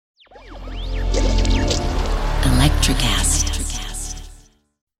Electrocast.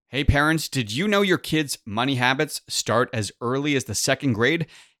 Hey parents, did you know your kids' money habits start as early as the second grade?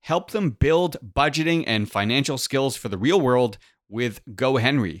 Help them build budgeting and financial skills for the real world with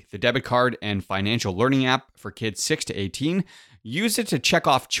GoHenry, the debit card and financial learning app for kids 6 to 18. Use it to check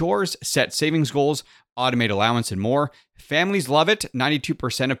off chores, set savings goals, automate allowance, and more. Families love it.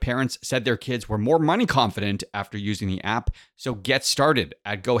 92% of parents said their kids were more money confident after using the app. So get started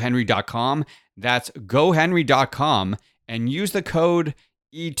at GoHenry.com. That's GoHenry.com and use the code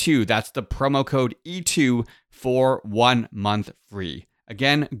E2. That's the promo code E2 for 1 month free.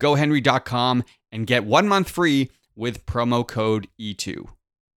 Again, GoHenry.com and get 1 month free with promo code E2.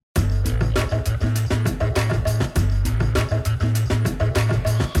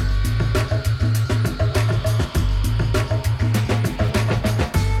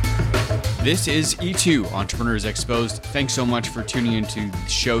 This is E2, Entrepreneurs Exposed. Thanks so much for tuning into the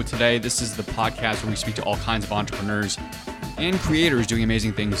show today. This is the podcast where we speak to all kinds of entrepreneurs and creators doing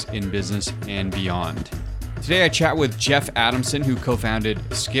amazing things in business and beyond. Today I chat with Jeff Adamson, who co-founded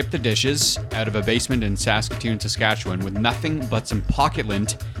Skip the Dishes out of a basement in Saskatoon, Saskatchewan, with nothing but some pocket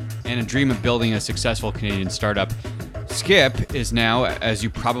lint and a dream of building a successful Canadian startup. Skip is now, as you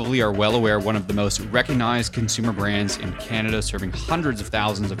probably are well aware, one of the most recognized consumer brands in Canada, serving hundreds of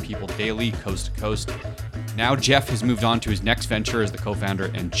thousands of people daily, coast to coast. Now Jeff has moved on to his next venture as the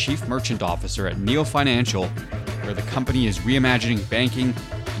co-founder and chief merchant officer at Neo Financial, where the company is reimagining banking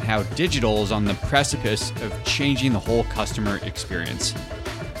and how digital is on the precipice of changing the whole customer experience.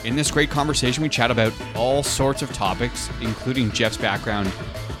 In this great conversation, we chat about all sorts of topics, including Jeff's background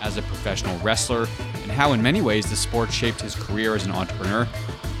as a professional wrestler and how in many ways the sport shaped his career as an entrepreneur,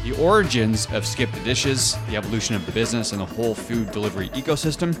 the origins of Skip the Dishes, the evolution of the business and the whole food delivery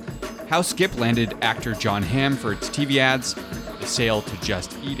ecosystem, how Skip landed actor Jon Hamm for its TV ads, the sale to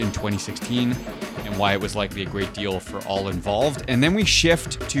Just Eat in 2016, and why it was likely a great deal for all involved. And then we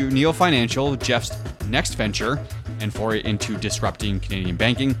shift to Neo Financial, Jeff's next venture, and foray into disrupting Canadian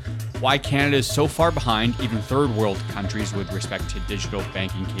banking, why Canada is so far behind even third world countries with respect to digital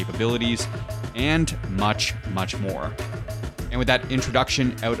banking capabilities, and much, much more. And with that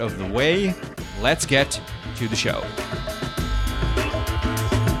introduction out of the way, let's get to the show.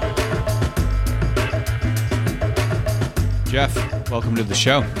 Jeff, welcome to the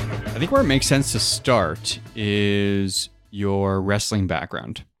show. I think where it makes sense to start is your wrestling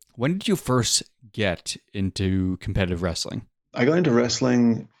background. When did you first get into competitive wrestling? I got into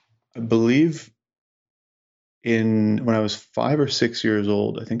wrestling, I believe, when I was 5 or 6 years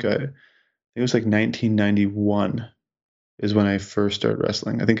old. I think it was like 1991 is when I first started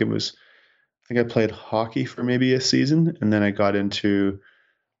wrestling. I think I played hockey for maybe a season, and then I got into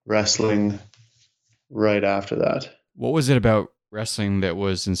wrestling right after that. What was it about wrestling that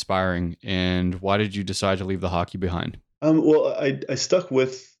was inspiring, and why did you decide to leave the hockey behind? Well, I stuck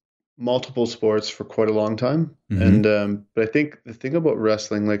with multiple sports for quite a long time, Mm-hmm. and but I think the thing about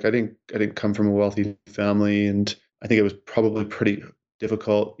wrestling, like I didn't come from a wealthy family, and I think it was probably pretty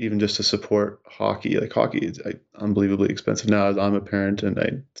difficult even just to support hockey. Like hockey is unbelievably expensive now as I'm a parent and I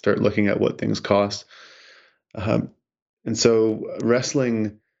start looking at what things cost. And so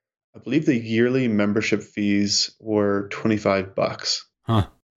wrestling, I believe the yearly membership fees were $25. Huh.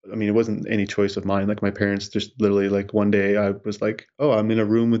 I mean, it wasn't any choice of mine. Like my parents just literally, like one day I was like, oh, I'm in a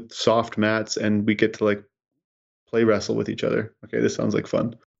room with soft mats and we get to like play wrestle with each other. Okay, this sounds like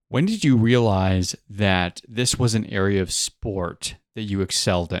fun. When did you realize that this was an area of sport that you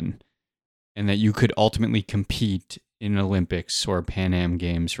excelled in and that you could ultimately compete in Olympics or Pan Am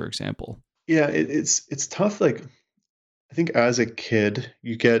Games, for example? Yeah, it's tough. Like I think as a kid,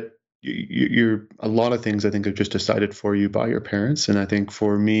 you're a lot of things I think are just decided for you by your parents. And I think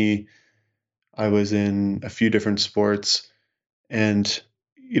for me, I was in a few different sports and,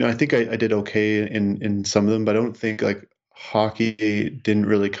 I think I did okay in some of them, but I don't think like hockey didn't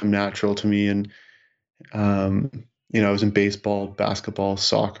really come natural to me. And, I was in baseball, basketball,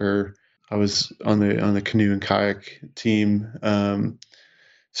 soccer. I was on the canoe and kayak team.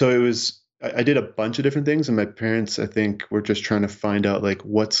 So it was, I did a bunch of different things, and my parents, I think, were just trying to find out like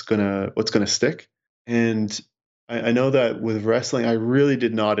what's gonna stick. And I know that with wrestling, I really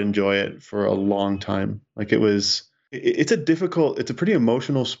did not enjoy it for a long time. Like it's a pretty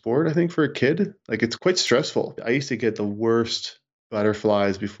emotional sport, I think, for a kid. Like it's quite stressful. I used to get the worst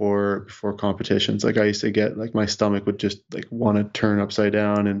butterflies before competitions. Like I used to get like my stomach would just like want to turn upside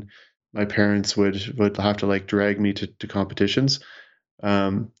down, and my parents would have to like drag me to competitions.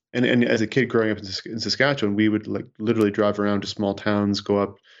 And as a kid growing up in Saskatchewan, we would like literally drive around to small towns, go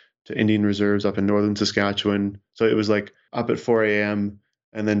up to Indian reserves up in northern Saskatchewan. So it was like up at 4 a.m.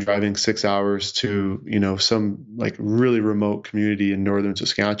 and then driving 6 hours to, some like really remote community in northern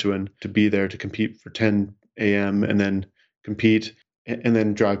Saskatchewan to be there to compete for 10 a.m. and then compete and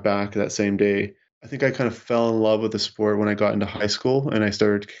then drive back that same day. I think I kind of fell in love with the sport when I got into high school and I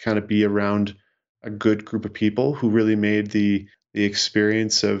started to kind of be around a good group of people who really made the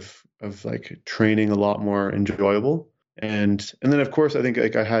experience of like training a lot more enjoyable. And then of course I think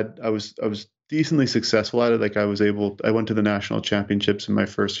like I was decently successful at it. Like I went to the national championships in my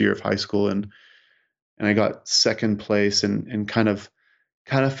first year of high school and I got second place and kind of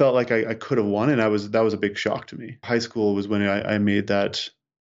felt like I could have won. And that was a big shock to me. High school was when I made that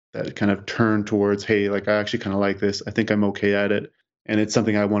kind of turn towards, hey, like I actually kind of like this. I think I'm okay at it. And it's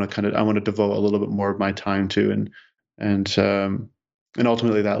something I want to devote a little bit more of my time to. And and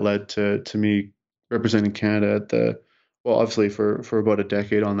ultimately that led to me representing Canada at obviously for about a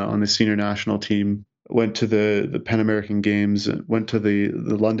decade on the senior national team. Went to the Pan American Games, went to the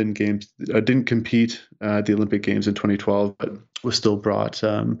London Games. I didn't compete at the Olympic Games in 2012, but was still brought.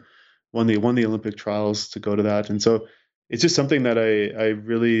 Won the Olympic trials to go to that, and so it's just something that I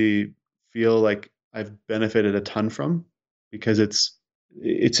really feel like I've benefited a ton from because it's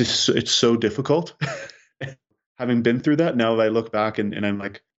so difficult. Having been through that, now I look back and I'm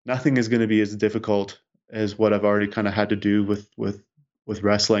like, nothing is going to be as difficult as what I've already kind of had to do with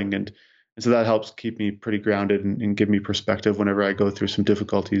wrestling, and so that helps keep me pretty grounded and give me perspective whenever I go through some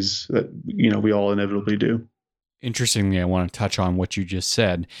difficulties that we all inevitably do. Interestingly, I want to touch on what you just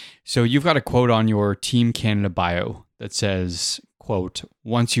said. So you've got a quote on your Team Canada bio that says, quote,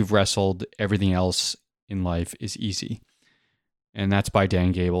 "Once you've wrestled, everything else in life is easy." And that's by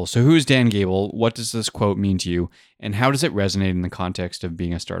Dan Gable. So who is Dan Gable? What does this quote mean to you? And how does it resonate in the context of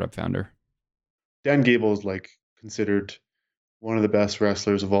being a startup founder? Dan Gable is like considered one of the best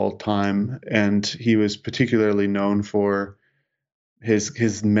wrestlers of all time, and he was particularly known for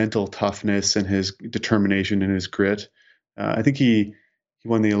his mental toughness and his determination and his grit. I think he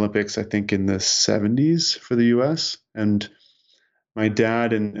won the Olympics, I think in the 70s for the U.S. And my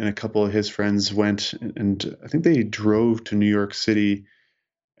dad and a couple of his friends went, and I think they drove to New York City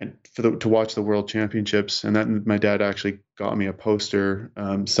and to watch the World Championships. And that my dad actually got me a poster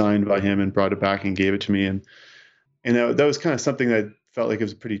signed by him and brought it back and gave it to me. And that was kind of something that felt like it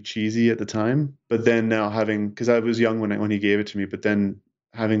was pretty cheesy at the time. But then now because I was young when he gave it to me, but then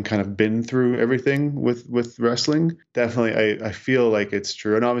having kind of been through everything with wrestling, definitely I feel like it's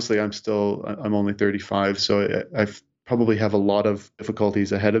true. And obviously I'm only 35, so I probably have a lot of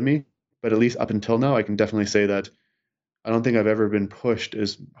difficulties ahead of me. But at least up until now, I can definitely say that I don't think I've ever been pushed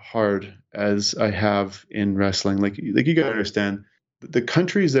as hard as I have in wrestling. Like you gotta understand, the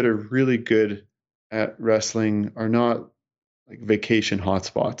countries that are really good at wrestling are not like vacation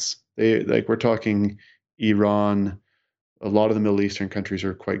hotspots. We're talking Iran. A lot of the Middle Eastern countries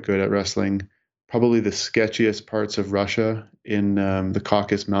are quite good at wrestling. Probably the sketchiest parts of Russia in the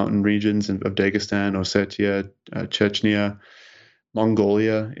Caucasus Mountain regions of Dagestan, Ossetia, Chechnya,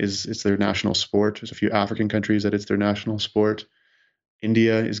 Mongolia is their national sport. There's a few African countries that it's their national sport.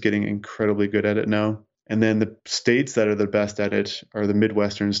 India is getting incredibly good at it now. And then the states that are the best at it are the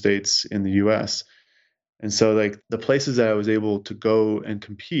Midwestern states in the US. And so like the places that I was able to go and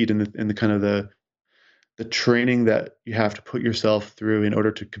compete in the kind of the training that you have to put yourself through in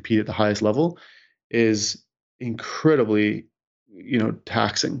order to compete at the highest level is incredibly,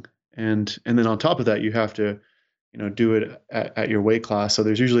 taxing. And then on top of that, you have to, do it at your weight class. So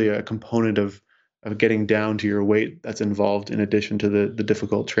there's usually a component of getting down to your weight that's involved in addition to the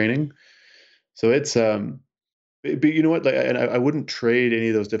difficult training. So it's but you know what? Like, and I wouldn't trade any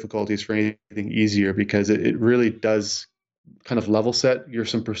of those difficulties for anything easier because it really does kind of level set your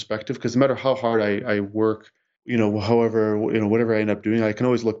some perspective. Because no matter how hard I work, however, whatever I end up doing, I can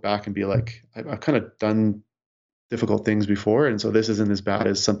always look back and be like, I've kind of done difficult things before, and so this isn't as bad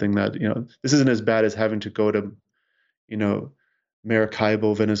as something that this isn't as bad as having to go to you know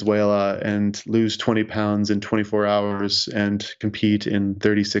Maracaibo, Venezuela, and lose 20 pounds in 24 hours and compete in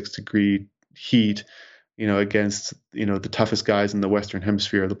 36-degree heat against the toughest guys in the Western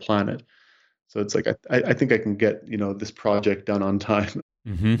Hemisphere of the planet. So it's like I think I can get this project done on time.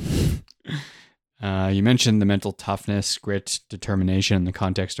 Hmm. You mentioned the mental toughness, grit, determination in the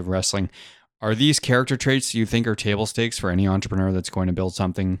context of wrestling. Are these character traits you think are table stakes for any entrepreneur that's going to build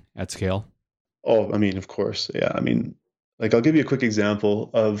something at scale? Oh, I mean, of course, yeah. I mean, like I'll give you a quick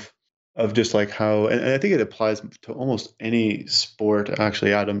example of just like how, and I think it applies to almost any sport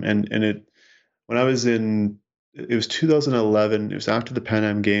actually, Adam. And when I was it was 2011. It was after the Pan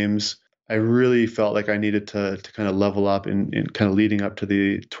Am Games. I really felt like I needed to kind of level up in kind of leading up to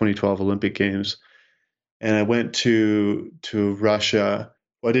the 2012 Olympic Games. And I went to Russia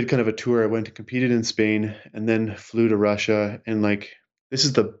well, I did kind of a tour. I went to competed in Spain and then flew to Russia. And like this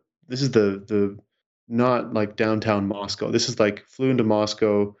is the not like downtown Moscow. This is like flew into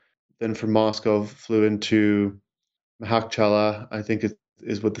Moscow, then from Moscow flew into Makhachkala, I think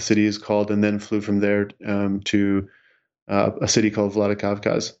is what the city is called, and then flew from there to a city called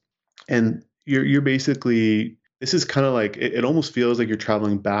Vladikavkaz. And you're basically this is kind of like it almost feels like you're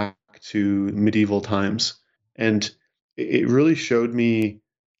traveling back to medieval times. And it really showed me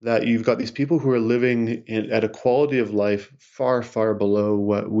that you've got these people who are living at a quality of life far, far below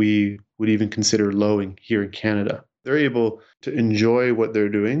what we would even consider low here in Canada. They're able to enjoy what they're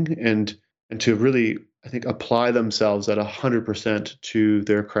doing and to really, I think, apply themselves at 100% to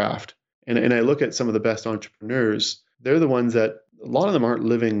their craft. And I look at some of the best entrepreneurs, they're the ones that a lot of them aren't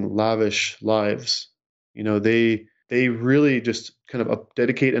living lavish lives. They really just kind of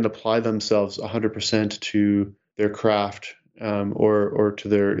dedicate and apply themselves 100% to their craft, or to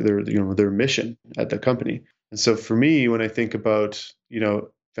their mission at the company. And so for me, when I think about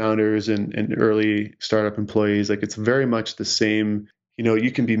founders and early startup employees, like it's very much the same.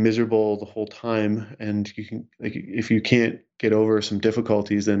 You can be miserable the whole time, and you can, like, if you can't get over some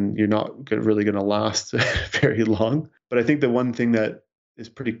difficulties, then you're not really going to last very long. But I think the one thing that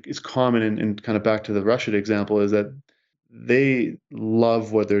is common, and kind of back to the Russian example, is that they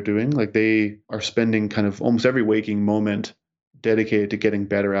love what they're doing. Like they are spending kind of almost every waking moment dedicated to getting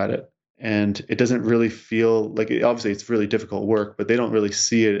better at it. And it doesn't really feel like obviously it's really difficult work, but they don't really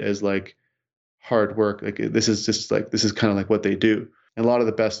see it as like hard work. Like this is kind of like what they do. And a lot of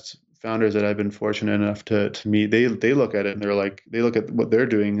the best founders that I've been fortunate enough to meet, they look at it and they look at what they're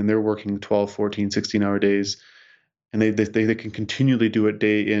doing, and they're working 12, 14, 16-hour days, and they can continually do it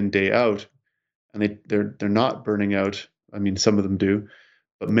day in, day out, and they're not burning out. I mean, some of them do,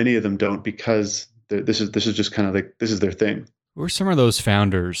 but many of them don't, because this is just kind of like this is their thing. Who are some of those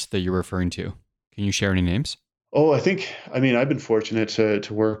founders that you're referring to? Can you share any names? Oh, I've been fortunate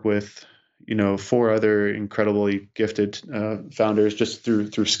to work with, four other incredibly gifted founders just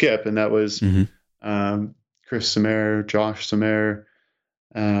through Skip, and that was Chris Samer, Josh Samer,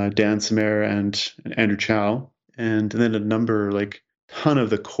 Dan Samer, and Andrew Chow, and then a number, like ton of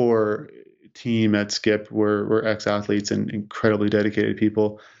the core team at Skip were ex-athletes and incredibly dedicated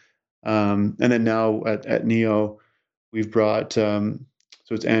people. And then now at Neo, we've brought so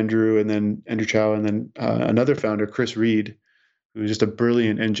it's Andrew, and then Andrew Chow, and then another founder, Chris Reed, who's just a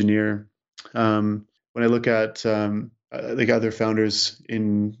brilliant engineer. When I look at like other founders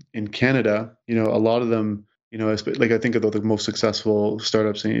in Canada, a lot of them, like I think of the most successful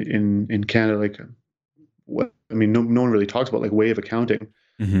startups in Canada, like no one really talks about like Wave Accounting.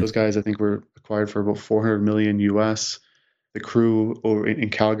 Those guys, I think, were acquired for about 400 million US. The Crew over in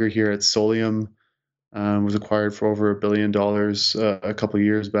Calgary here at Solium was acquired for over $1 billion a couple of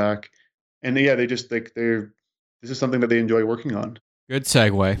years back. And yeah, they just like this is something that they enjoy working on. Good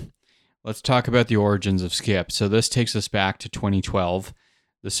segue. Let's talk about the origins of Skip. So this takes us back to 2012.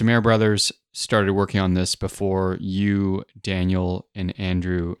 The Samer brothers started working on this before you, Daniel, and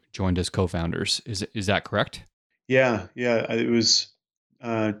Andrew joined as co-founders. Is that correct? Yeah. It was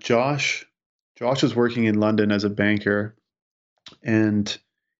Josh. Josh was working in London as a banker, and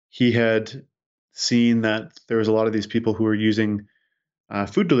he had seen that there was a lot of these people who were using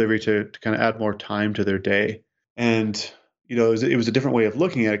food delivery to kind of add more time to their day. And it was a different way of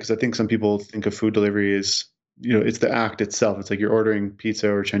looking at it, because I think some people think of food delivery as it's the act itself. It's like you're ordering pizza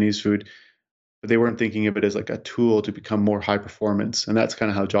or Chinese food, but they weren't thinking of it as like a tool to become more high performance. And that's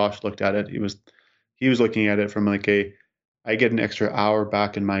kind of how Josh looked at it. He was looking at it from like I get an extra hour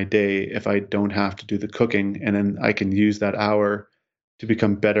back in my day if I don't have to do the cooking, and then I can use that hour to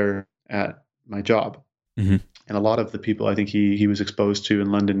become better at my job. And a lot of the people I think he was exposed to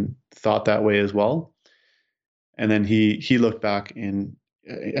in London thought that way as well. And then he looked back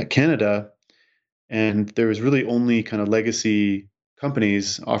at Canada, and there was really only kind of legacy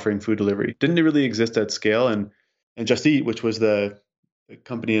companies offering food delivery. Didn't really exist at scale. And Just Eat, which was the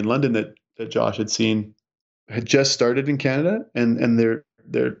company in London that Josh had seen, had just started in Canada, and they're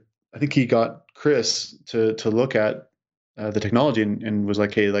I think he got Chris to look at the technology and was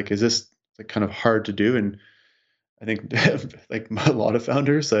like, hey, like, is this like kind of hard to do? And I think like a lot of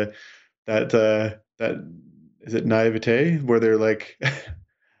founders that is it naivete, where they're like,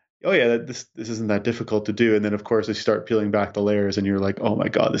 oh yeah, this isn't that difficult to do. And then of course they start peeling back the layers, and you're like, oh my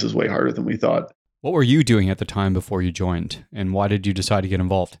God, this is way harder than we thought. What were you doing at the time before you joined, and why did you decide to get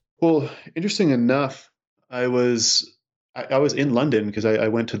involved? Well, interesting enough, I was in London because I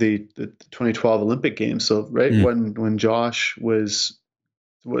went to the 2012 Olympic Games. So when Josh was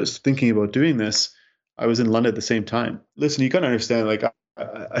thinking about doing this, I was in London at the same time. Listen, you got to understand, like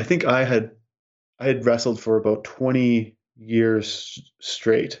I think I had wrestled for about 20 years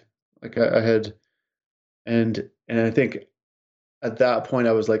straight. Like I had, and I think at that point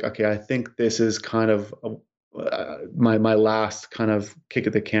I was like, okay, I think this is kind of my last kind of kick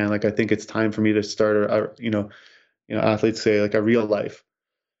at the can. Like I think it's time for me to start athletes say like a real life.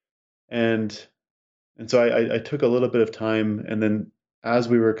 And so I took a little bit of time, and then as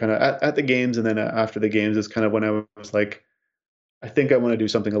we were kind of at the games, and then after the games is kind of when I was like, I think I want to do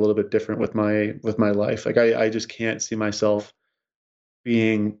something a little bit different with my life. Like I just can't see myself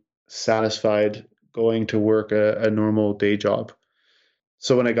being satisfied going to work a normal day job.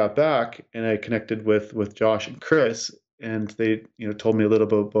 So when I got back and I connected with Josh and Chris, and they told me a little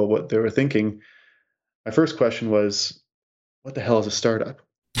bit about what they were thinking, my first question was, "What the hell is a startup?"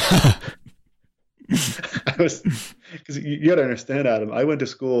 I was because you got to understand, Adam. I went to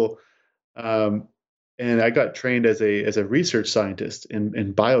school, um, and I got trained as a research scientist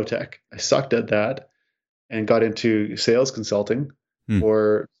in biotech. I sucked at that and got into sales consulting Hmm.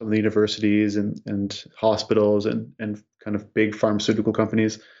 for some of the universities and hospitals and kind of big pharmaceutical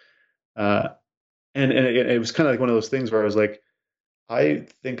companies. Uh, and it was kind of like one of those things where I was like, I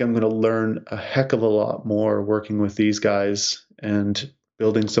think I'm going to learn a heck of a lot more working with these guys and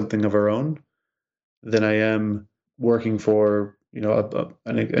building something of our own than I am working for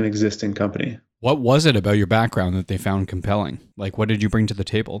an existing company. What was it about your background that they found compelling? Like, what did you bring to the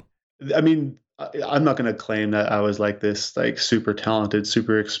table? I mean, I'm not going to claim that I was like this like super talented,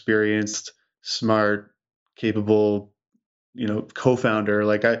 super experienced, smart, capable, co-founder.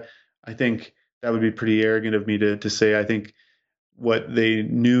 Like I think that would be pretty arrogant of me to say. I think what they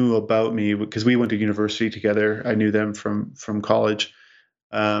knew about me, because we went to university together. I knew them from college.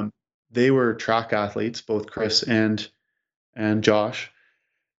 Um, they were track athletes, both Chris and Josh.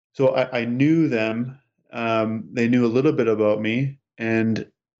 So I knew them. They knew a little bit about me,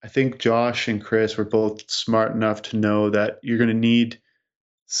 and I think Josh and Chris were both smart enough to know that you're going to need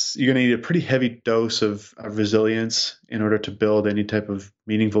a pretty heavy dose of resilience in order to build any type of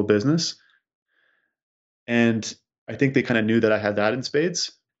meaningful business. And I think they kind of knew that I had that in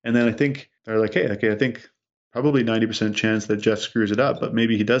spades. And then I think they're like, hey, okay, I think probably 90% chance that Jeff screws it up, but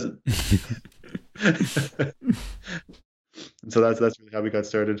maybe he doesn't. And so that's really how we got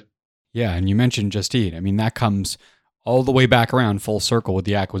started. Yeah, and you mentioned Just Eat. I mean, that comes all the way back around full circle with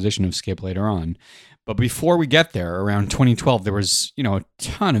the acquisition of Skip later on. But before we get there, around 2012, there was, a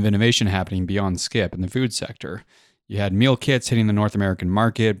ton of innovation happening beyond Skip in the food sector. You had meal kits hitting the North American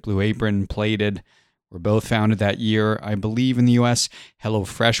market, Blue Apron, Plated were both founded that year. I believe in the US,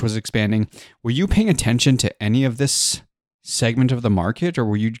 HelloFresh was expanding. Were you paying attention to any of this segment of the market, or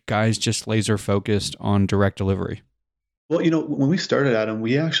were you guys just laser focused on direct delivery? Well, when we started, Adam,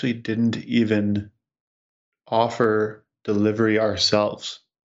 we actually didn't even offer delivery ourselves.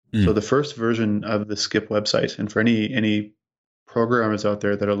 So Mm. the first version of the Skip website, and for any programmers out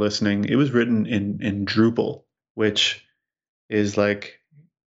there that are listening, it was written in Drupal, which is like,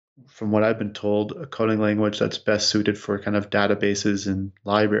 from what I've been told, a coding language that's best suited for kind of databases and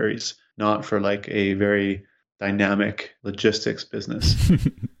libraries, not for like a very dynamic logistics business.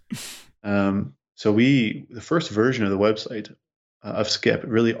 So the first version of the website of Skip,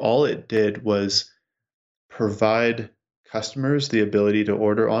 really all it did was provide customers the ability to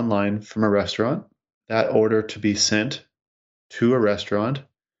order online from a restaurant, that order to be sent to a restaurant.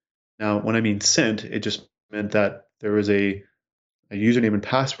 Now, when I mean sent, it just meant that there was a username and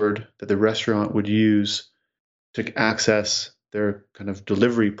password that the restaurant would use to access their kind of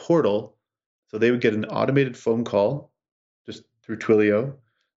delivery portal. So they would get an automated phone call just through Twilio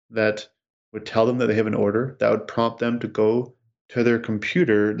that would tell them that they have an order. That would prompt them to go to their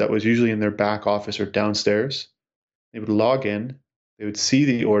computer that was usually in their back office or downstairs. They would log in, they would see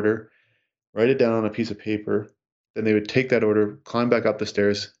the order, write it down on a piece of paper. Then they would take that order, climb back up the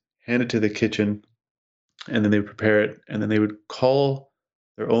stairs, hand it to the kitchen, and then they would prepare it. And then they would call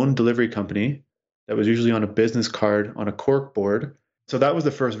their own delivery company that was usually on a business card on a cork board. So that was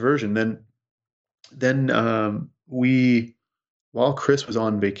the first version. Then we, while Chris was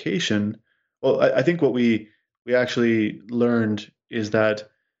on vacation, well, I think what we actually learned is that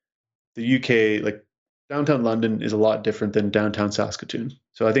the UK, like downtown London, is a lot different than downtown Saskatoon.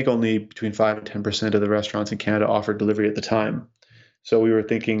 So I think only between 5 and 10% of the restaurants in Canada offered delivery at the time. So we were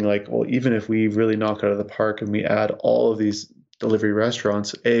thinking like, well, even if we really knock it out of the park and we add all of these delivery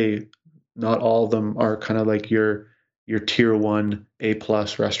restaurants, not all of them are kind of like your tier one A+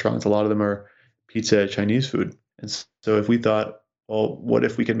 restaurants. A lot of them are pizza, Chinese food. And so if we thought, well, what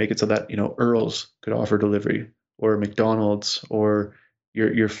if we could make it so that Earl's could offer delivery, or McDonald's, or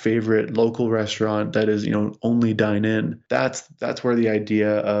your favorite local restaurant that is, only dine in. That's where the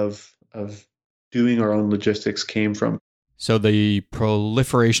idea of doing our own logistics came from. So the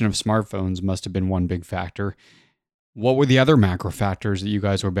proliferation of smartphones must have been one big factor. What were the other macro factors that you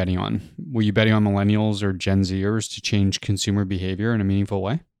guys were betting on? Were you betting on millennials or Gen Zers to change consumer behavior in a meaningful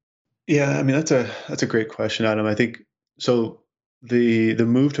way? Yeah, I mean that's a great question, Adam. I think so. The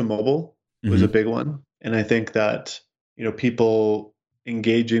move to mobile was a Mm-hmm. big one, and I think that people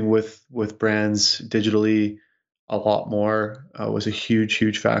engaging with brands digitally a lot more was a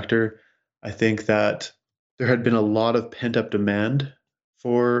huge factor. I think that there had been a lot of pent up demand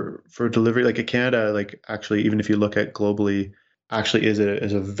for delivery. Like in Canada, like actually, even if you look at globally, actually is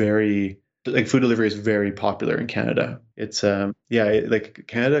a very like food delivery is very popular in Canada. It's yeah, like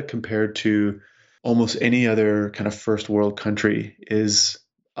Canada compared to almost any other kind of first world country is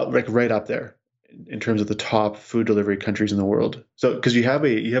like right up there in terms of the top food delivery countries in the world. So because you have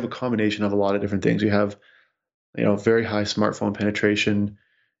a combination of a lot of different things. You have very high smartphone penetration.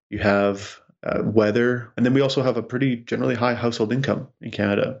 You have weather, and then we also have a pretty generally high household income in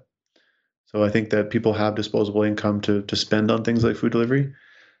Canada. So I think that people have disposable income to spend on things like food delivery.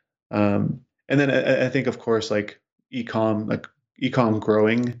 And then I think, of course, like ecom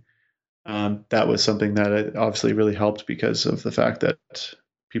growing, that was something that obviously really helped because of the fact that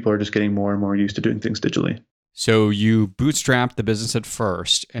people are just getting more and more used to doing things digitally. So you bootstrapped the business at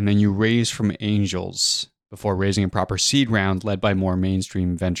first, and then you raised from angels before raising a proper seed round led by more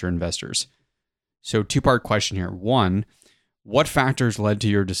mainstream venture investors. So two-part question here. One, what factors led to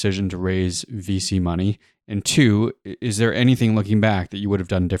your decision to raise VC money? And two, is there anything looking back that you would have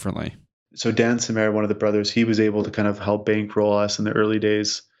done differently? So Dan Samara, one of the brothers, he was able to kind of help bankroll us in the early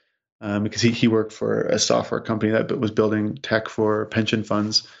days because he worked for a software company that was building tech for pension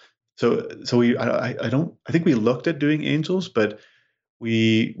funds. So I think we looked at doing angels, but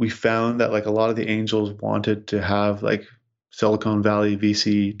we found that like a lot of the angels wanted to have like Silicon Valley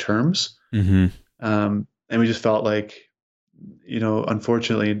VC terms, Mm-hmm. and we just felt like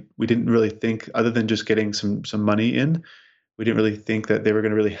unfortunately we didn't really think other than just getting some money in, we didn't really think that they were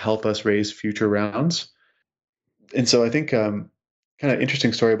going to really help us raise future rounds. And so I think kind of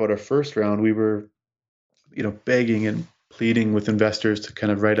interesting story about our first round, we were begging and pleading with investors to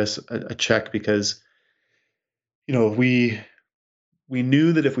kind of write us a check because we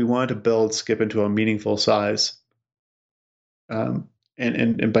knew that if we wanted to build Skip into a meaningful size,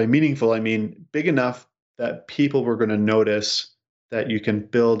 and by meaningful I mean big enough that people were going to notice that you can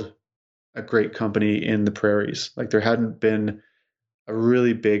build a great company in the prairies. Like there hadn't been a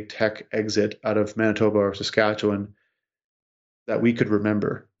really big tech exit out of Manitoba or Saskatchewan that we could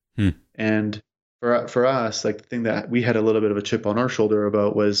remember. Hmm. And for us, like the thing that we had a little bit of a chip on our shoulder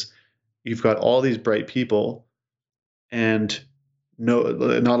about was you've got all these bright people and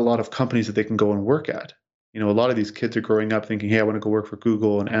not a lot of companies that they can go and work at. A lot of these kids are growing up thinking, hey, I want to go work for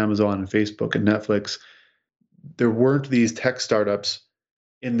Google and Amazon and Facebook and Netflix. There weren't these tech startups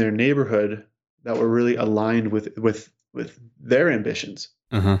in their neighborhood that were really aligned with their ambitions.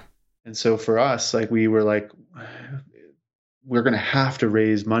 Uh-huh. And so for us, like we were like, we're going to have to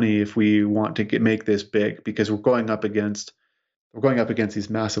raise money if we want to make this big because we're going up against these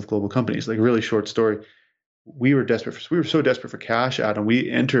massive global companies. Like a really short story, we were so desperate for cash, Adam. We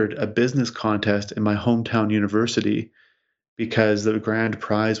entered a business contest in my hometown university because the grand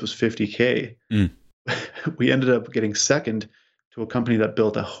prize was 50K. Mm. We ended up getting second to a company that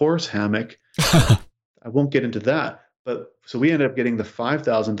built a horse hammock. I won't get into that, but so we ended up getting the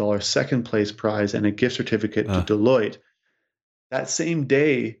 $5,000 second place prize and a gift certificate to Deloitte. That same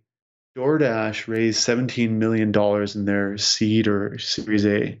day, DoorDash raised $17 million in their seed or Series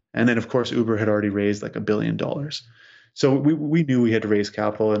A. And then, of course, Uber had already raised like $1 billion. So we knew we had to raise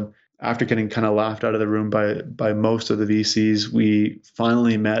capital. And after getting kind of laughed out of the room by most of the VCs, we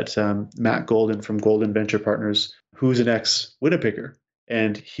finally met Matt Golden from Golden Venture Partners, who's an ex-Winnipegger.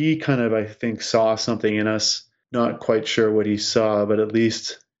 And he kind of, I think, saw something in us, not quite sure what he saw, but at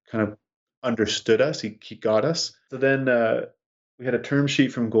least kind of understood us. He got us. So then we had a term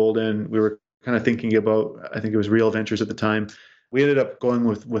sheet from Golden. We were kind of thinking about, I think it was Real Ventures at the time. We ended up going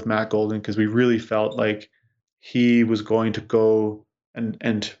with Matt Golden because we really felt like he was going to go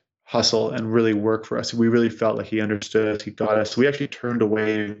and hustle and really work for us. We really felt like he understood us, he got us. So we actually turned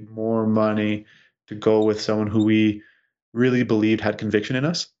away more money to go with someone who we really believed had conviction in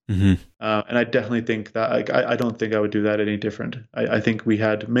us. Mm-hmm. And I definitely think that I don't think I would do that any different. I think we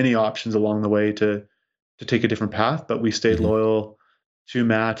had many options along the way to take a different path, but we stayed loyal to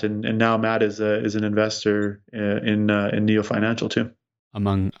Matt, and now Matt is an investor in Neo Financial too.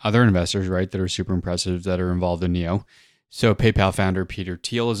 Among other investors, right, that are super impressive that are involved in Neo. So PayPal founder Peter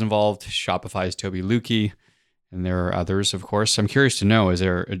Thiel is involved, Shopify's Toby Lukey, and there are others, of course. I'm curious to know, is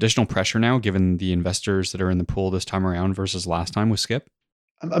there additional pressure now given the investors that are in the pool this time around versus last time with Skip?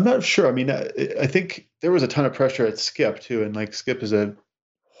 I'm not sure. I mean, I think there was a ton of pressure at Skip too, and like Skip is a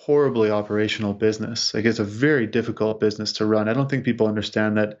horribly operational business. Like it's a very difficult business to run. I don't think people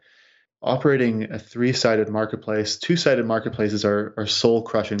understand that operating a three-sided marketplace, two-sided marketplaces are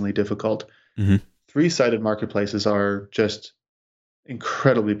soul-crushingly difficult. Mm-hmm. Three-sided marketplaces are just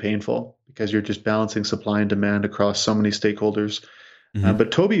incredibly painful because you're just balancing supply and demand across so many stakeholders. Mm-hmm.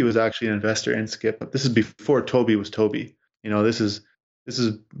 But Toby was actually an investor in Skip. This is before Toby was Toby. This is this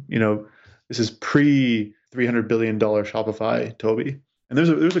is pre $300 billion Shopify Toby. And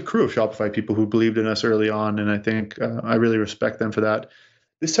there's a crew of Shopify people who believed in us early on, and I think I really respect them for that.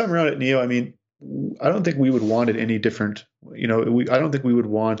 This time around at Neo, I mean, I don't think we would want it any different. I don't think we would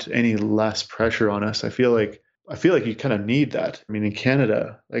want any less pressure on us. I feel like you kind of need that. I mean, in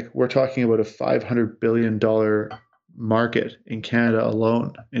Canada, like we're talking about a $500 billion market in Canada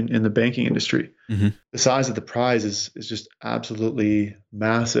alone in the banking industry. Mm-hmm. The size of the prize is just absolutely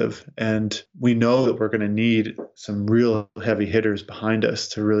massive. And we know that we're going to need some real heavy hitters behind us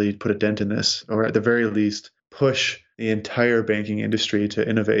to really put a dent in this, or at the very least, push the entire banking industry to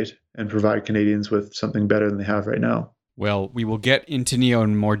innovate and provide Canadians with something better than they have right now. Well, we will get into Neo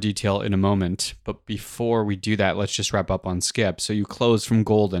in more detail in a moment. But before we do that, let's just wrap up on Skip. So you closed from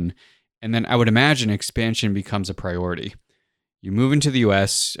Golden, and then I would imagine expansion becomes a priority. You move into the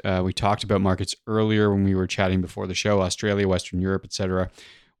US. We talked about markets earlier when we were chatting before the show, Australia, Western Europe, etc.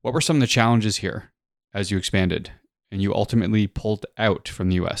 What were some of the challenges here as you expanded? And you ultimately pulled out from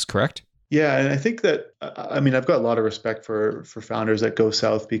the US, correct? Yeah, and I think that, I mean, I've got a lot of respect for founders that go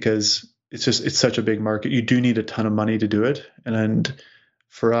south because it's such a big market. You do need a ton of money to do it. And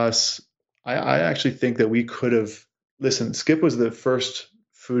for us, I actually think that we could have, listen, Skip was the first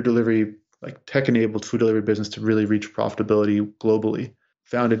food delivery, like tech-enabled food delivery business to really reach profitability globally,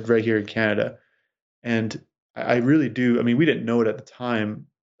 founded right here in Canada. And I really do, I mean, we didn't know it at the time,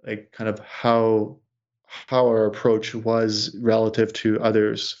 like kind of how our approach was relative to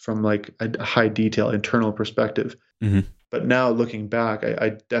others from like a high detail internal perspective. Mm-hmm. But now looking back,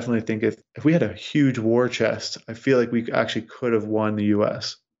 I definitely think if we had a huge war chest, I feel like we actually could have won the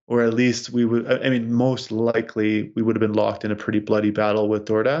US. Or at least we would, I mean, most likely we would have been locked in a pretty bloody battle with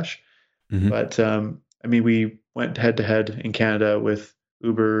DoorDash. Mm-hmm. But I mean, we went head to head in Canada with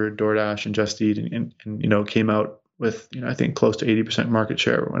Uber, DoorDash, and Just Eat, and came out with I think close to 80% market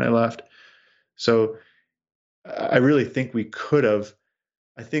share when I left. So I really think we could have.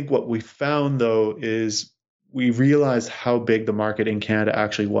 I think what we found though is we realized how big the market in Canada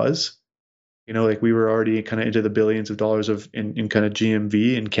actually was. Like we were already kind of into the billions of dollars in kind of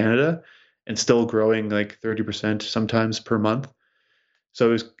GMV in Canada, and still growing like 30% sometimes per month.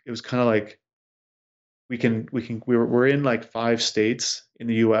 So it was kind of like we're in like 5 states in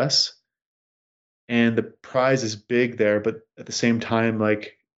the US, and the prize is big there, but at the same time,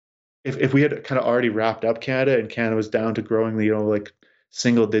 like if we had kind of already wrapped up Canada and Canada was down to growing like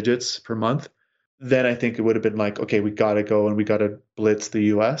single digits per month, then I think it would have been like, okay, we got to go and we got to blitz the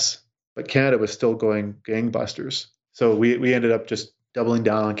US. But Canada was still going gangbusters. So we ended up just doubling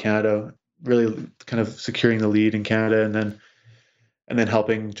down on Canada, really kind of securing the lead in Canada, and then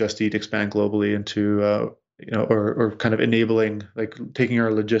helping Just Eat expand globally into or kind of enabling, like taking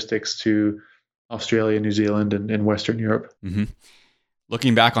our logistics to Australia, New Zealand, and Western Europe. Mm-hmm.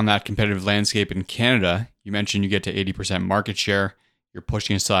 Looking back on that competitive landscape in Canada, you mentioned you get to 80% market share. You're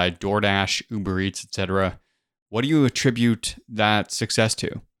pushing aside DoorDash, Uber Eats, etc. What do you attribute that success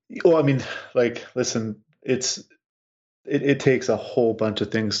to? Well, I mean, like, listen, it takes a whole bunch of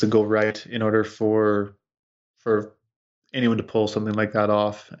things to go right in order for anyone to pull something like that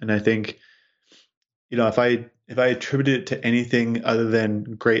off. And I think, if I attributed it to anything other than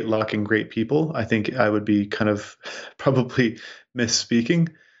great luck and great people, I think I would be kind of probably misspeaking.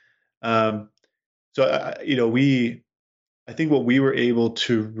 So I think what we were able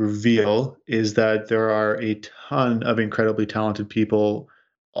to reveal is that there are a ton of incredibly talented people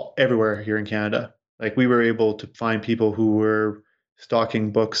everywhere here in Canada. Like we were able to find people who were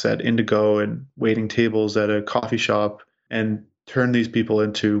stocking books at Indigo and waiting tables at a coffee shop, and turn these people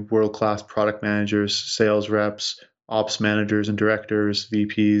into world-class product managers, sales reps, ops managers and directors,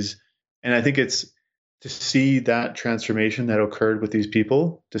 VPs. And I think it's to see that transformation that occurred with these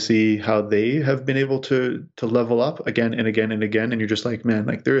people, to see how they have been able to level up again and again and again. And you're just like, man,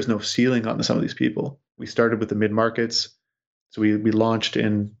 like there is no ceiling on some of these people. We started with the mid-markets. So we launched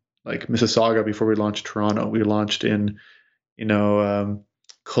in like Mississauga before we launched Toronto. We launched in,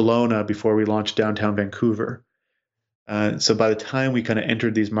 Kelowna before we launched downtown Vancouver. So by the time we kind of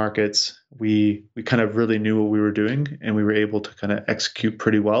entered these markets, we kind of really knew what we were doing, and we were able to kind of execute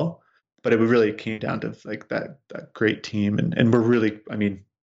pretty well. But it really came down to like that great team, and we're really, I mean,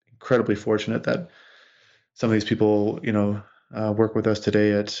 incredibly fortunate that some of these people, work with us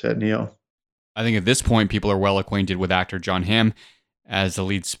today at Neo. I think at this point, people are well acquainted with actor Jon Hamm as the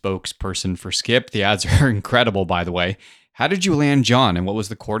lead spokesperson for Skip. The ads are incredible, by the way. How did you land John, and what was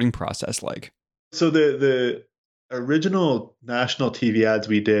the courting process like? So the original national TV ads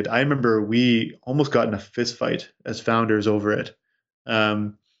we did, I remember we almost got in a fist fight as founders over it.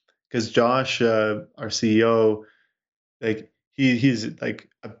 Because Josh, our CEO, like he's like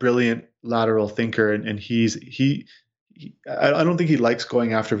a brilliant lateral thinker, and I don't think he likes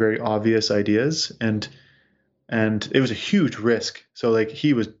going after very obvious ideas, and it was a huge risk. So like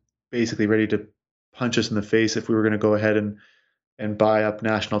he was basically ready to punch us in the face if we were going to go ahead and buy up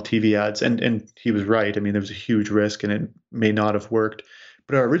national TV ads. And he was right. I mean, there was a huge risk, and it may not have worked.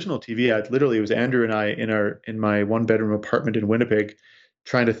 But our original TV ad, literally, it was Andrew and I in my one bedroom apartment in Winnipeg,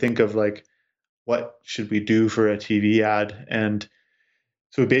 trying to think of like what should we do for a TV ad. And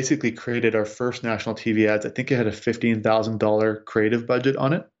so we basically created our first national TV ads. I think it had a $15,000 creative budget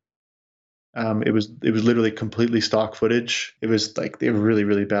on it. It was literally completely stock footage. It was like they were really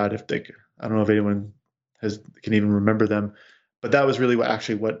really bad. If they, I don't know if anyone can even remember them, but that was really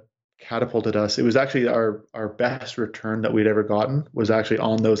what catapulted us. It was actually our best return that we'd ever gotten was actually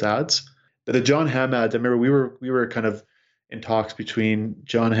on those ads. But the Jon Hamm ads, I remember we were kind of in talks between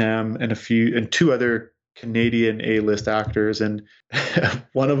Jon Hamm and two other Canadian A-list actors, and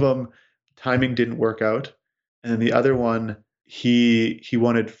one of them timing didn't work out, and then the other one he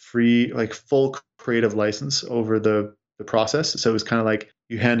wanted free, like full creative license over the process. So it was kind of like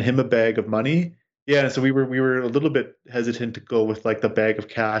you hand him a bag of money. Yeah, so we were a little bit hesitant to go with like the bag of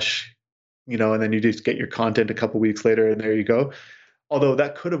cash, and then you just get your content a couple weeks later, and there you go. Although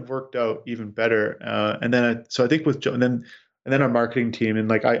that could have worked out even better. And then so I think with Joe, and then our marketing team, and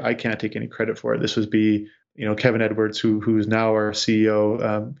like I can't take any credit for it. This was Kevin Edwards, who's now our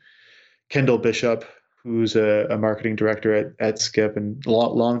CEO, Kendall Bishop, who's a marketing director at Skip and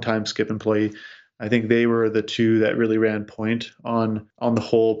long time Skip employee. I think they were the two that really ran point on the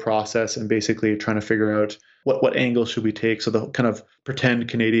whole process, and basically trying to figure out what angle should we take. So the kind of pretend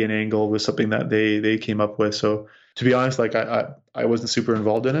Canadian angle was something that they came up with. So to be honest, like I wasn't super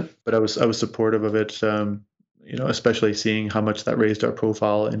involved in it, but I was supportive of it. Especially seeing how much that raised our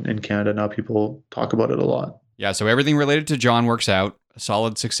profile in Canada. Now people talk about it a lot. Yeah, so everything related to John works out. A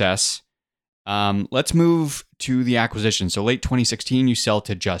solid success. Let's move to the acquisition. So late 2016, you sell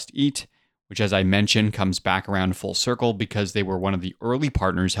to Just Eat, which, as I mentioned, comes back around full circle because they were one of the early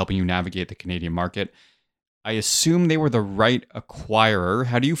partners helping you navigate the Canadian market. I assume they were the right acquirer.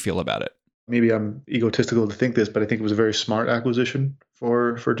 How do you feel about it? Maybe I'm egotistical to think this, but I think it was a very smart acquisition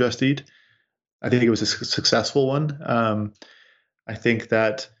for Just Eat. I think it was a successful one. I think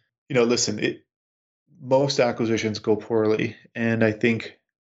that, listen, most acquisitions go poorly, and I think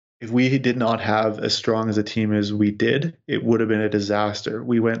if we did not have as strong as a team as we did, it would have been a disaster.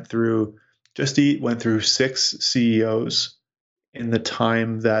 Just Eat went through 6 CEOs in the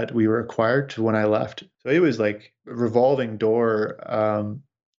time that we were acquired to when I left. So it was like a revolving door,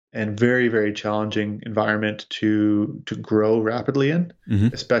 and very, very challenging environment to grow rapidly in, Mm-hmm.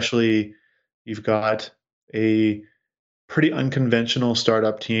 especially you've got a pretty unconventional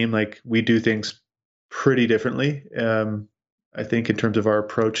startup team. Like we do things pretty differently. I think in terms of our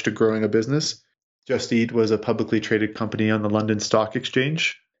approach to growing a business, Just Eat was a publicly traded company on the London Stock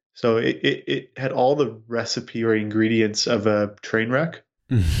Exchange. So it had all the recipe or ingredients of a train wreck.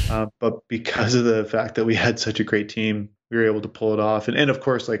 But because of the fact that we had such a great team, we were able to pull it off. And of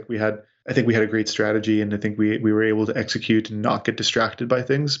course, like I think we had a great strategy, and I think we were able to execute and not get distracted by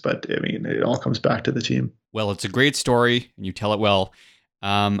things. But I mean, it all comes back to the team. Well, it's a great story, and you tell it well.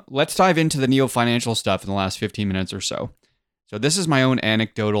 Let's dive into the Neo Financial stuff in the last 15 minutes or so. So this is my own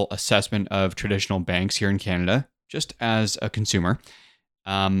anecdotal assessment of traditional banks here in Canada, just as a consumer.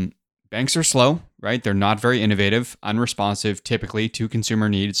 Banks are slow, right? They're not very innovative, unresponsive typically to consumer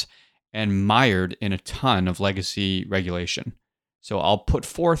needs, and mired in a ton of legacy regulation. So I'll put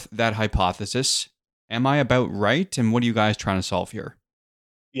forth that hypothesis. Am I about right? And what are you guys trying to solve here?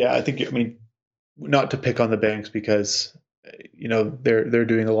 Yeah, I mean, not to pick on the banks because they're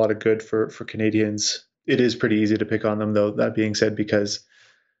doing a lot of good for Canadians. It is pretty easy to pick on them, though. That being said, because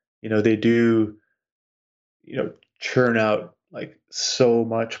they do churn out like so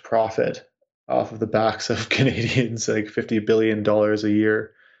much profit off of the backs of Canadians, like $50 billion a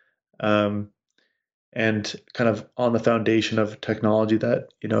year, and kind of on the foundation of technology that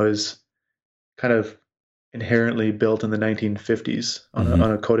is kind of inherently built in the 1950s on Hmm.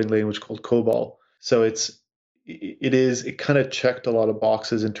 a coding language called COBOL. So it kind of checked a lot of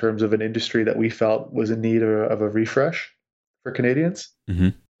boxes in terms of an industry that we felt was in need of a refresh for Canadians. Hmm.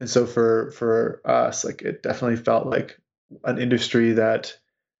 And so for us, like it definitely felt like an industry that,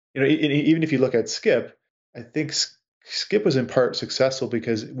 even if you look at Skip, I think Skip was in part successful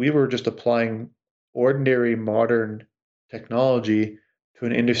because we were just applying ordinary modern technology to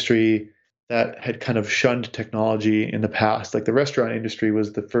an industry that had kind of shunned technology in the past. Like the restaurant industry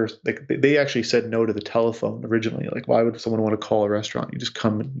was the first, like they actually said no to the telephone originally. Like, why would someone want to call a restaurant? You just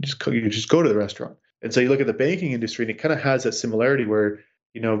come and you just go to the restaurant. And so you look at the banking industry and it kind of has that similarity where,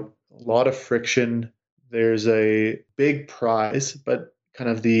 a lot of friction. There's a big prize, but kind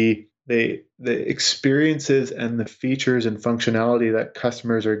of the experiences and the features and functionality that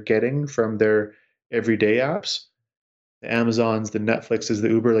customers are getting from their everyday apps, the Amazons, the Netflixes, the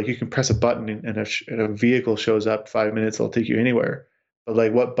Uber, like you can press a button and a vehicle shows up 5 minutes, it'll take you anywhere. But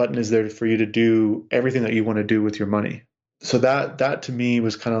like what button is there for you to do everything that you want to do with your money? So that to me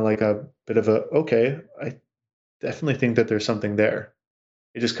was kind of like a bit of a, okay, I definitely think that there's something there.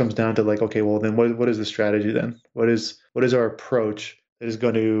 It just comes down to like, okay, well then what is the strategy then? What is our approach that is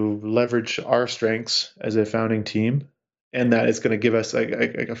going to leverage our strengths as a founding team and that is going to give us like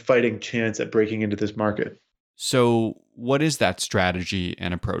a fighting chance at breaking into this market? So, what is that strategy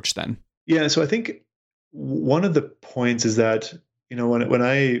and approach then? Yeah, so I think one of the points is that, when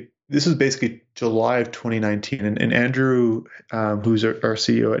I this was basically July of 2019, and Andrew, who's our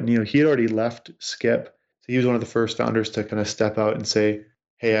CEO at Neo, he had already left Skip. So he was one of the first founders to kind of step out and say,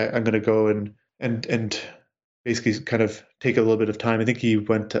 "Hey, I'm going to go and basically kind of take a little bit of time." I think he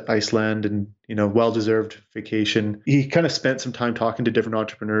went to Iceland and, well-deserved vacation. He kind of spent some time talking to different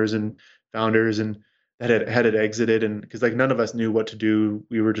entrepreneurs and founders and that had it exited, and because like none of us knew what to do.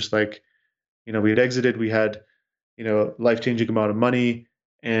 We were just like, we had exited, we had, life-changing amount of money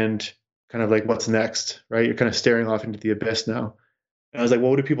and kind of like, what's next, right? You're kind of staring off into the abyss now. And I was like, well,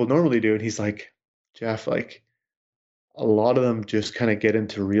 what do people normally do? And he's like, Jeff, like a lot of them just kind of get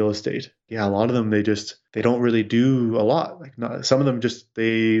into real estate. Yeah, a lot of them they don't really do a lot. Like not, some of them just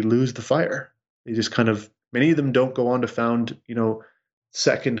they lose the fire. They just kind of many of them don't go on to found,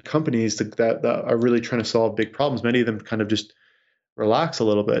 second companies that are really trying to solve big problems. Many of them kind of just relax a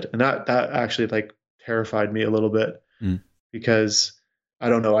little bit. And that actually like terrified me a little bit Mm. because I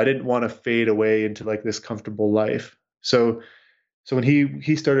don't know, I didn't want to fade away into like this comfortable life. So when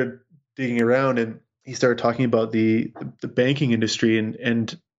he started digging around and he started talking about the banking industry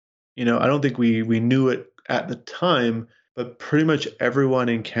and I don't think we knew it at the time, but pretty much everyone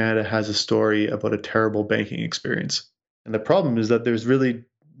in Canada has a story about a terrible banking experience. And the problem is that there's really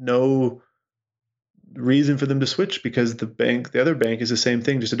no reason for them to switch because the other bank is the same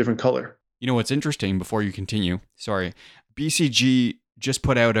thing, just a different color. You know what's interesting before you continue? Sorry. BCG just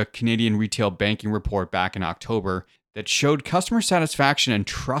put out a Canadian retail banking report back in October that showed customer satisfaction and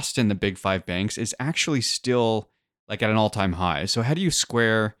trust in the big five banks is actually still like at an all-time high. So how do you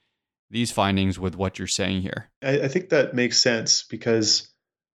square these findings with what you're saying here? I think that makes sense because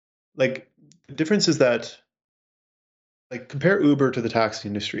like the difference is that like compare Uber to the taxi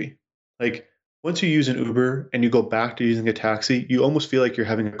industry. Like once you use an Uber and you go back to using a taxi, you almost feel like you're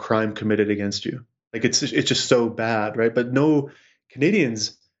having a crime committed against you. Like it's just so bad, right? But no,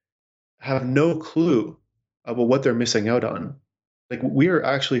 Canadians have no clue about what they're missing out on. Like we are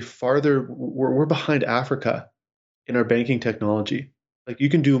actually we're behind Africa in our banking technology. Like you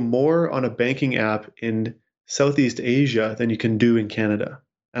can do more on a banking app in Southeast Asia than you can do in Canada.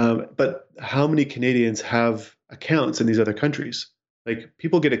 But how many Canadians have accounts in these other countries? Like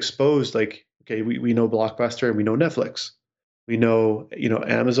people get exposed, like, okay, we know Blockbuster and we know Netflix. We know,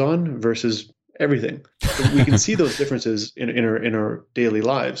 Amazon versus everything. So we can see those differences in our daily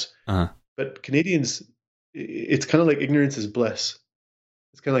lives. Uh-huh. But Canadians, it's kind of like ignorance is bliss.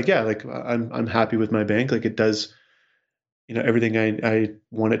 It's kind of like, yeah, like I'm happy with my bank. Like it does, everything I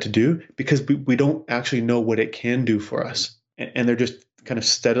want it to do because we don't actually know what it can do for us. And they're just kind of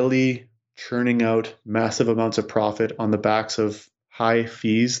steadily churning out massive amounts of profit on the backs of high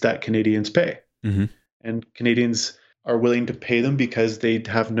fees that Canadians pay. Mm-hmm. And Canadians are willing to pay them because they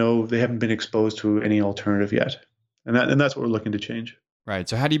haven't been exposed to any alternative yet. And that's what we're looking to change. Right.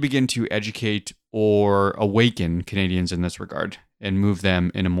 So how do you begin to educate or awaken Canadians in this regard and move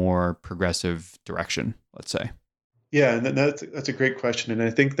them in a more progressive direction, let's say? Yeah, and that's a great question. And I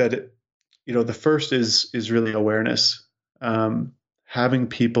think that the first is really awareness. Having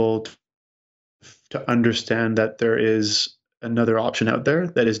people to understand that there is another option out there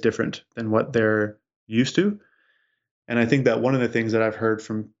that is different than what they're used to. And I think that one of the things that I've heard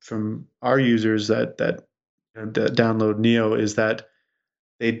from our users that download Neo is that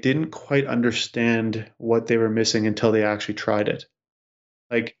they didn't quite understand what they were missing until they actually tried it.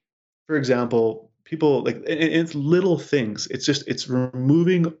 Like, for example, people like it's little things. It's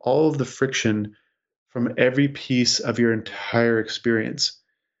removing all of the friction from every piece of your entire experience.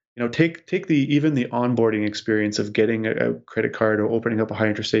 Take the even the onboarding experience of getting a credit card or opening up a high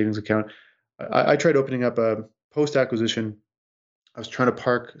interest savings account. I tried opening up a post acquisition. I was trying to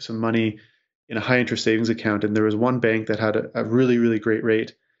park some money in a high interest savings account, and there was one bank that had a really, really great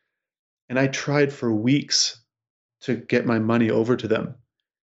rate. And I tried for weeks to get my money over to them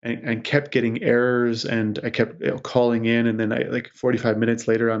and kept getting errors, and I kept calling in, and then I like 45 minutes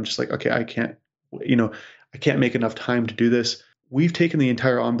later, I'm just like, okay, you know, I can't make enough time to do this. We've taken the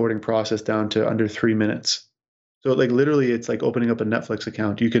entire onboarding process down to under 3 minutes. So like literally it's like opening up a Netflix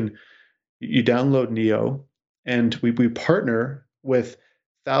account. You download Neo, and we partner with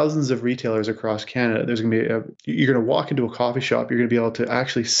thousands of retailers across Canada. There's going to be you're going to walk into a coffee shop, you're going to be able to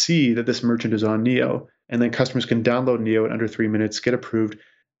actually see that this merchant is on Neo, and then customers can download Neo in under 3 minutes, get approved,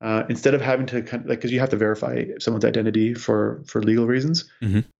 instead of having to because you have to verify someone's identity for legal reasons.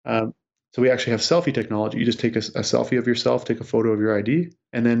 Mm-hmm. So we actually have selfie technology. You just take a selfie of yourself, take a photo of your ID,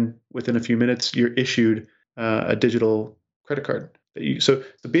 and then within a few minutes, you're issued a digital credit card. So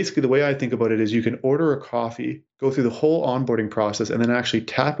basically, the way I think about it is you can order a coffee, go through the whole onboarding process, and then actually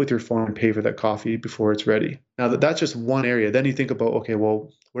tap with your phone and pay for that coffee before it's ready. Now that's just one area. Then you think about, okay,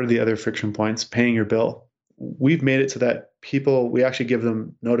 well, what are the other friction points? Paying your bill. We've made it so that we actually give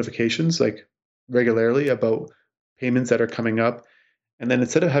them notifications like regularly about payments that are coming up. And then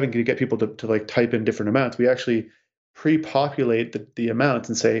instead of having to get people to like type in different amounts, we actually pre-populate the amounts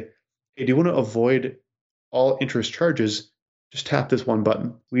and say, hey, do you want to avoid all interest charges? Just tap this one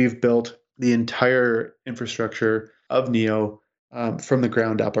button. We've built the entire infrastructure of Neo from the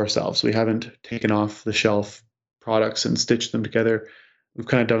ground up ourselves. We haven't taken off the shelf products and stitched them together. We've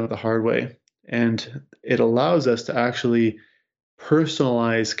kind of done it the hard way. And it allows us to actually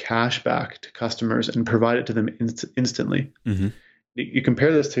personalize cash back to customers and provide it to them instantly. Mm-hmm. You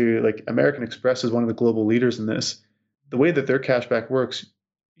compare this to like American Express is one of the global leaders in this. The way that their cashback works,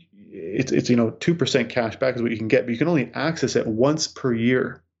 it's 2% cash back is what you can get, but you can only access it once per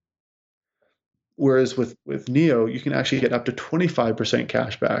year. Whereas with Neo, you can actually get up to 25%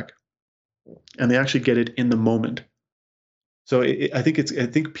 cash back, and they actually get it in the moment. So I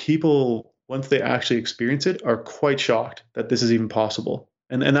think people, once they actually experience it, are quite shocked that this is even possible,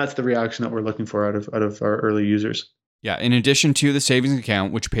 and that's the reaction that we're looking for out of our early users. Yeah, in addition to the savings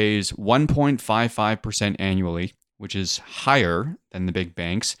account, which pays 1.55% annually, which is higher than the big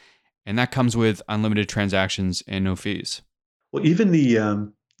banks, and that comes with unlimited transactions and no fees. Well, even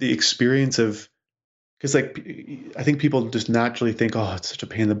the experience of, because like I think people just naturally think, oh, it's such a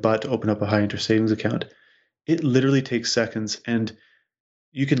pain in the butt to open up a high interest savings account. It literally takes seconds, and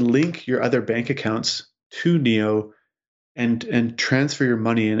you can link your other bank accounts to Neo and transfer your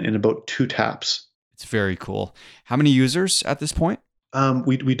money in about 2 taps. It's very cool. How many users at this point?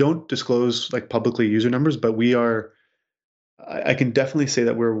 We don't disclose like publicly user numbers, but we are. I can definitely say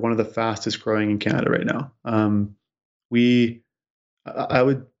that we're one of the fastest growing in Canada right now. I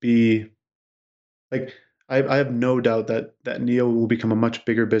would be like, I have no doubt that Neo will become a much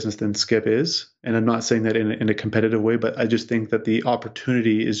bigger business than Skip is, and I'm not saying that in a competitive way, but I just think that the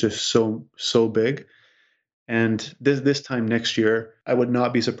opportunity is just so big. And this time next year, I would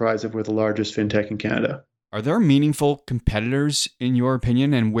not be surprised if we're the largest fintech in Canada. Are there meaningful competitors in your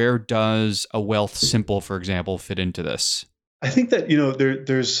opinion, and where does a Wealthsimple, for example, fit into this? I think that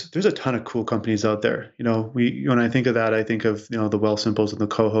there's a ton of cool companies out there. When I think of that, I think of the Wealthsimples and the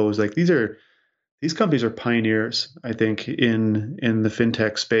Kohos. Like these companies are pioneers, I think, in the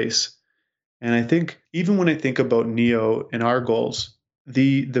fintech space. And I think even when I think about Neo and our goals,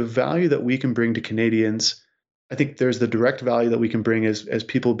 the value that we can bring to Canadians, I think there's the direct value that we can bring as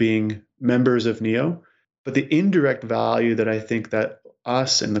people being members of Neo, but the indirect value that I think that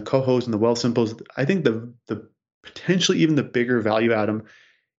us and the Kohos and the Wealthsimples, I think the potentially even the bigger value, Adam,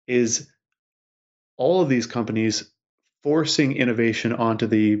 is all of these companies forcing innovation onto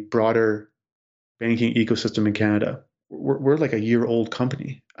the broader banking ecosystem in Canada. We're like a year-old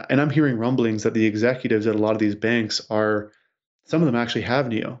company, and I'm hearing rumblings that the executives at a lot of these banks some of them actually have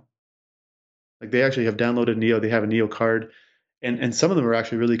Neo. Like they actually have downloaded Neo, they have a Neo card, and some of them are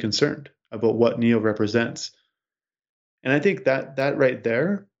actually really concerned about what Neo represents. And I think that right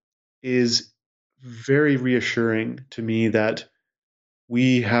there is very reassuring to me that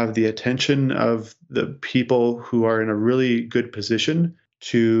we have the attention of the people who are in a really good position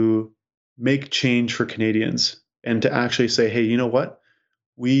to make change for Canadians and to actually say, hey, you know what?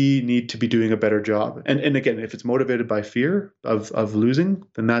 we need to be doing a better job. And again, if it's motivated by fear of losing,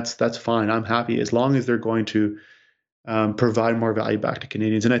 then that's fine. I'm happy as long as they're going to provide more value back to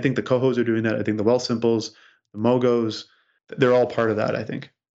Canadians. And I think the Kohos are doing that. I think the Wealthsimples, the Mogos, they're all part of that, I think.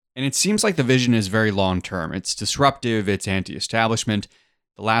 And it seems like the vision is very long-term. It's disruptive, it's anti-establishment.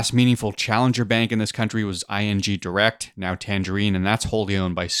 The last meaningful challenger bank in this country was ING Direct, now Tangerine, and that's wholly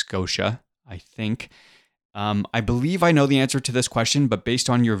owned by Scotia, I think. I believe I know the answer to this question, but based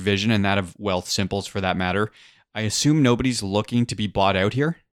on your vision and that of Wealthsimples for that matter, I assume nobody's looking to be bought out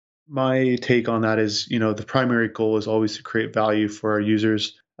here? My take on that is, the primary goal is always to create value for our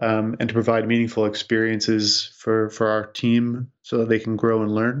users and to provide meaningful experiences for our team so that they can grow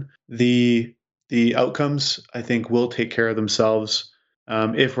and learn. The outcomes, I think, will take care of themselves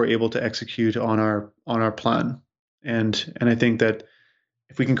if we're able to execute on our plan. And I think that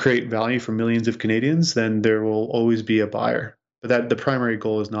if we can create value for millions of Canadians, then there will always be a buyer. But that the primary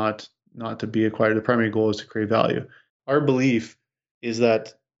goal is not to be acquired. The primary goal is to create value. Our belief is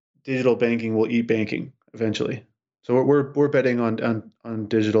that digital banking will eat banking eventually. So we're betting on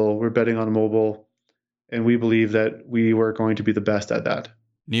digital, we're betting on mobile, and we believe that we were going to be the best at that.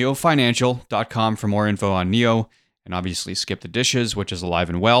 NeoFinancial.com for more info on Neo, and obviously Skip the Dishes, which is alive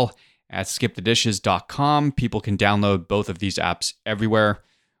and well. At skipthedishes.com, people can download both of these apps everywhere.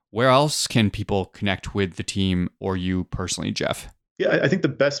 Where else can people connect with the team or you personally, Jeff? Yeah, I think the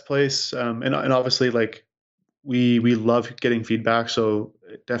best place, and obviously, like we love getting feedback, so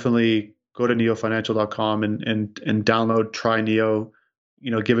definitely go to neofinancial.com and download, try Neo.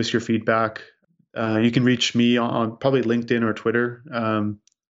 Give us your feedback. You can reach me on probably LinkedIn or Twitter.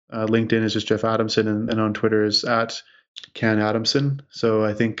 LinkedIn is just Jeff Adamson, and on Twitter is at Can Adamson. So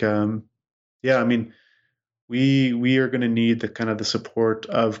I think, we are going to need the support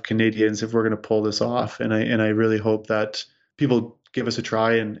of Canadians if we're going to pull this off. And I really hope that people give us a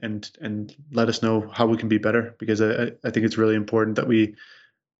try and let us know how we can be better, because I think it's really important that we,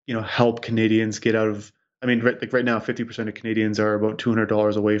 help Canadians get out of. I mean, right now, 50% of Canadians are about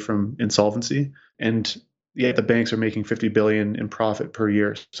 $200 away from insolvency, and yet the banks are making $50 billion in profit per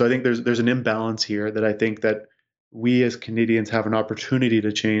year. So I think there's an imbalance here that I think that we as Canadians have an opportunity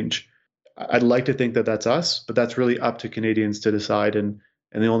to change. I'd like to think that that's us, but that's really up to Canadians to decide. And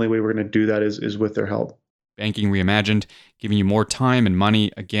the only way we're going to do that is with their help. Banking Reimagined, giving you more time and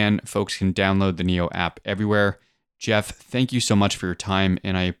money. Again, folks can download the Neo app everywhere. Jeff, thank you so much for your time,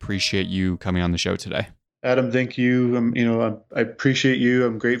 and I appreciate you coming on the show today. Adam, thank you. I appreciate you.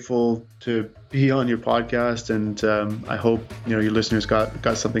 I'm grateful to be on your podcast, and I hope your listeners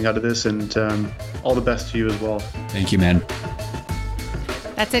got something out of this. And all the best to you as well. Thank you, man.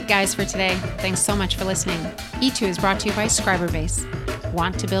 That's it, guys, for today. Thanks so much for listening. E2 is brought to you by Scriberbase.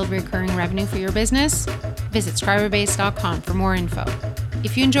 Want to build recurring revenue for your business? Visit Scriberbase.com for more info.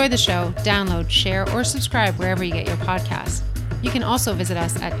 If you enjoy the show, download, share, or subscribe wherever you get your podcasts. You can also visit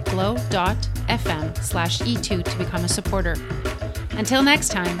us at glow.fm/E2 to become a supporter. Until next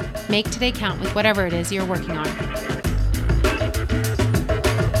time, make today count with whatever it is you're working on.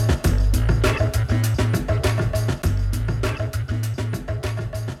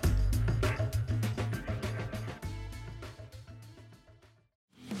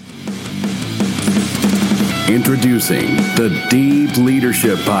 Introducing the Deep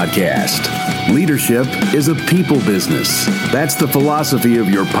Leadership Podcast. Leadership is a people business. That's the philosophy of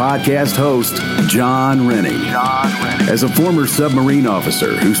your podcast host, John Rennie. As a former submarine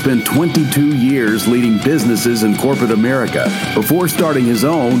officer who spent 22 years leading businesses in corporate America before starting his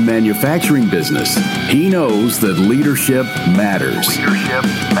own manufacturing business, he knows that leadership matters.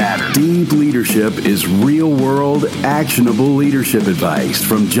 Deep Leadership is real-world, actionable leadership advice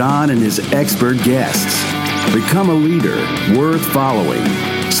from John and his expert guests. Become a leader worth following.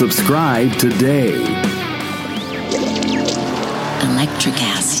 Subscribe today.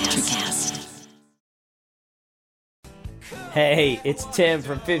 Electricast. Hey, it's Tim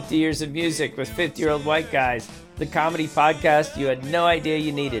from 50 Years of Music with 50-Year-Old White Guys, the comedy podcast you had no idea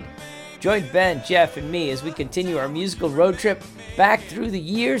you needed. Join Ben, Jeff, and me as we continue our musical road trip back through the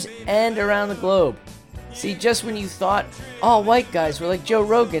years and around the globe. See, just when you thought all white guys were like Joe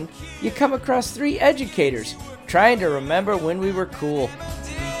Rogan, you come across three educators trying to remember when we were cool.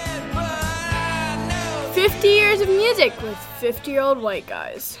 50 Years of Music with 50-Year-Old White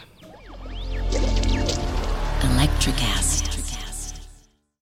Guys. Electricast.